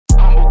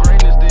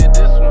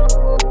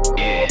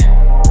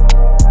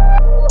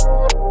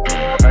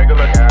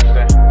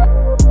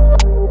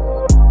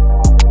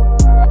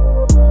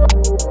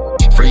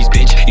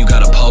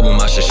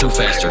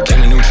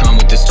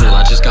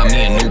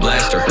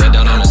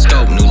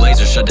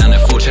shut down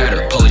that full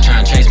chatter. Police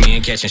trying to chase me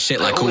and catching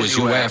shit like who is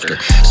you after?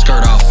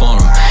 Skirt off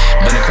on them,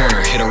 bend the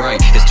corner, hit a right.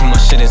 It's too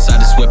much shit inside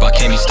this whip, I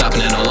can't be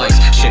stopping at no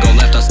lights. Shit go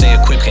left, I stay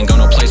equipped, can't go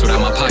no place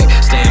without my pipe.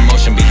 Stay in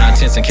motion behind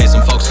tents in case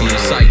some folks come in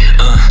sight.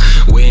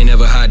 We ain't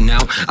never hiding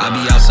out, I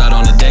be outside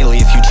on the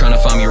daily if you tryna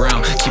find me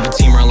around. Keep a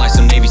team run like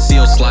some Navy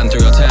SEALs sliding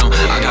through your town.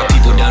 I got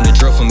people down to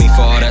drill for me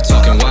for all that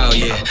talking wild,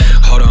 yeah.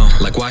 Hold on,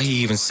 like why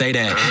he even say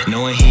that?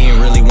 Knowing he ain't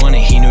really want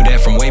it, he knew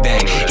that from way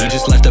back. He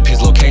just left up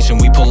his location,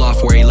 we pull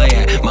off where he lay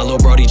at. My little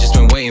brody just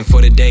been waiting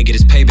for the day, get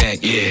his payback,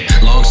 yeah.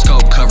 Long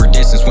scope, cover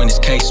distance when his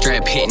case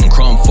strap hitting.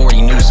 Chrome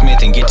 40, new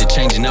Smith and get to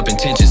changing up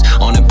intentions.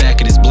 On the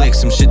back of this blick,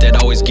 some shit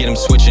that always get him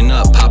switching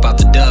up. Pop out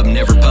the dub,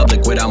 never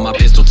public without my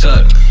pistol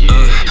tucked.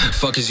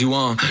 Fuck is you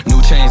on?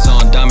 New chains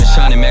on, diamond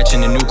shining,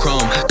 matching the new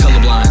chrome.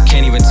 Colorblind,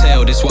 can't even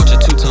tell, this watch a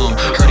two-tone.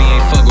 Heard he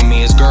ain't fuck with me,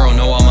 his girl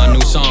know all my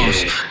new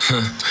songs.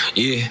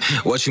 Yeah,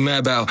 what you mad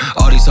about?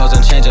 All these hoes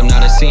done change, I'm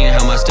not seeing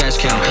how my stats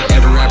count.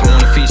 Every rapper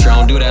want a feature, I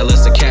don't do that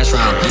unless the cash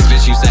round. This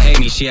bitch used to hate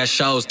me, she had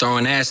shows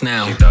throwing ass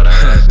now.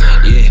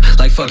 Yeah,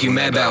 like fuck you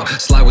mad about?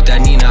 Slide with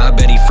that Nina, I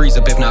bet he freeze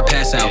up if not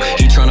pass out.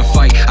 He tryna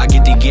fight, I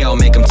get the gear, I'll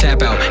make him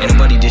tap out. Ain't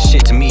nobody did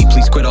shit to me,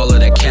 please quit all of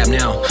that cap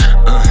now.